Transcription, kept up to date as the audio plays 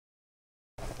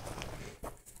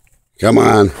Come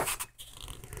on.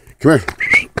 Come here.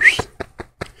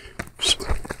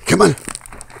 Come on.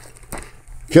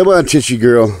 Come on, Titchy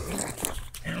girl.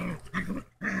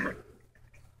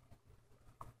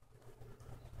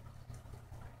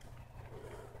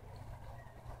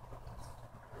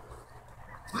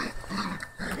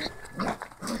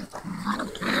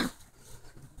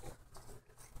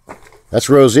 That's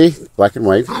Rosie, black and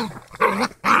white.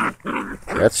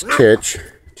 That's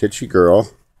Titchy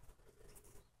girl.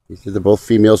 These are both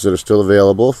females that are still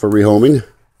available for rehoming.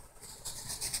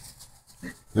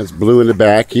 That's Blue in the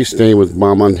back. He's staying with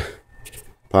Mama and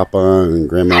Papa and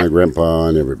Grandma and Grandpa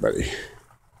and everybody.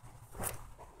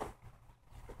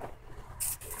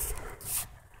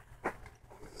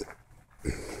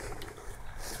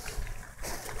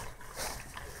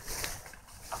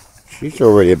 She's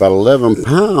already about 11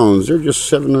 pounds. They're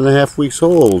just 7.5 weeks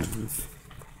old.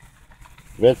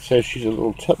 Vet says she's a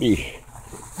little tubby.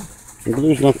 And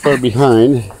Blue's not far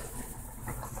behind.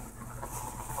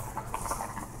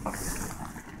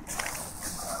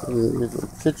 Little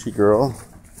Titchy girl.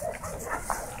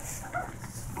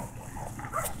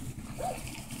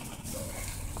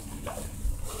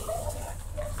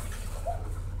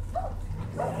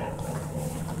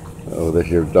 Oh, they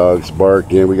hear dogs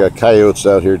bark. Yeah, we got coyotes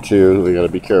out here too. We gotta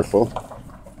be careful.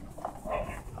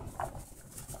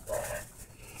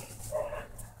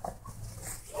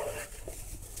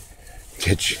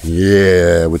 Titch.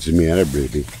 Yeah, what's the matter,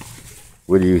 baby?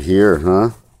 What do you hear, huh?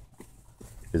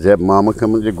 Is that Mama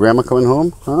coming? Is Grandma coming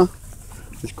home? Huh?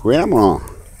 It's Grandma.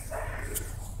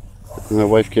 My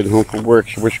wife getting home from work.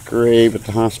 She was grave at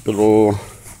the hospital.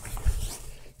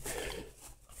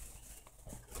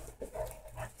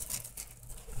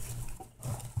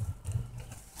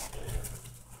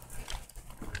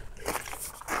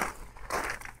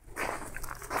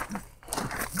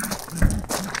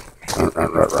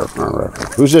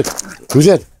 Who's it? Who's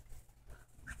it?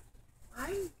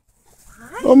 Hi.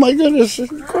 Oh my goodness, it's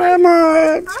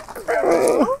Grandma!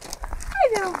 Grandma.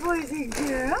 Hello, boys and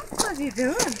girls. What are you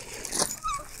doing?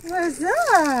 What's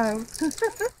up?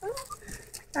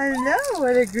 Hello,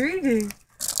 what a greeting.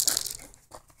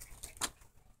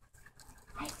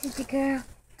 Hi, Titty girl.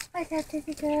 What's up,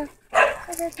 Titty girl?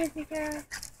 What's up, Titty girl?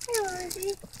 Hey,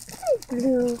 Rosie. Hey,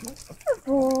 Blue.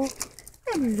 Hello.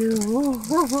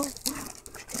 Hello.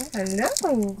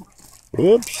 Hello.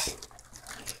 Whoops.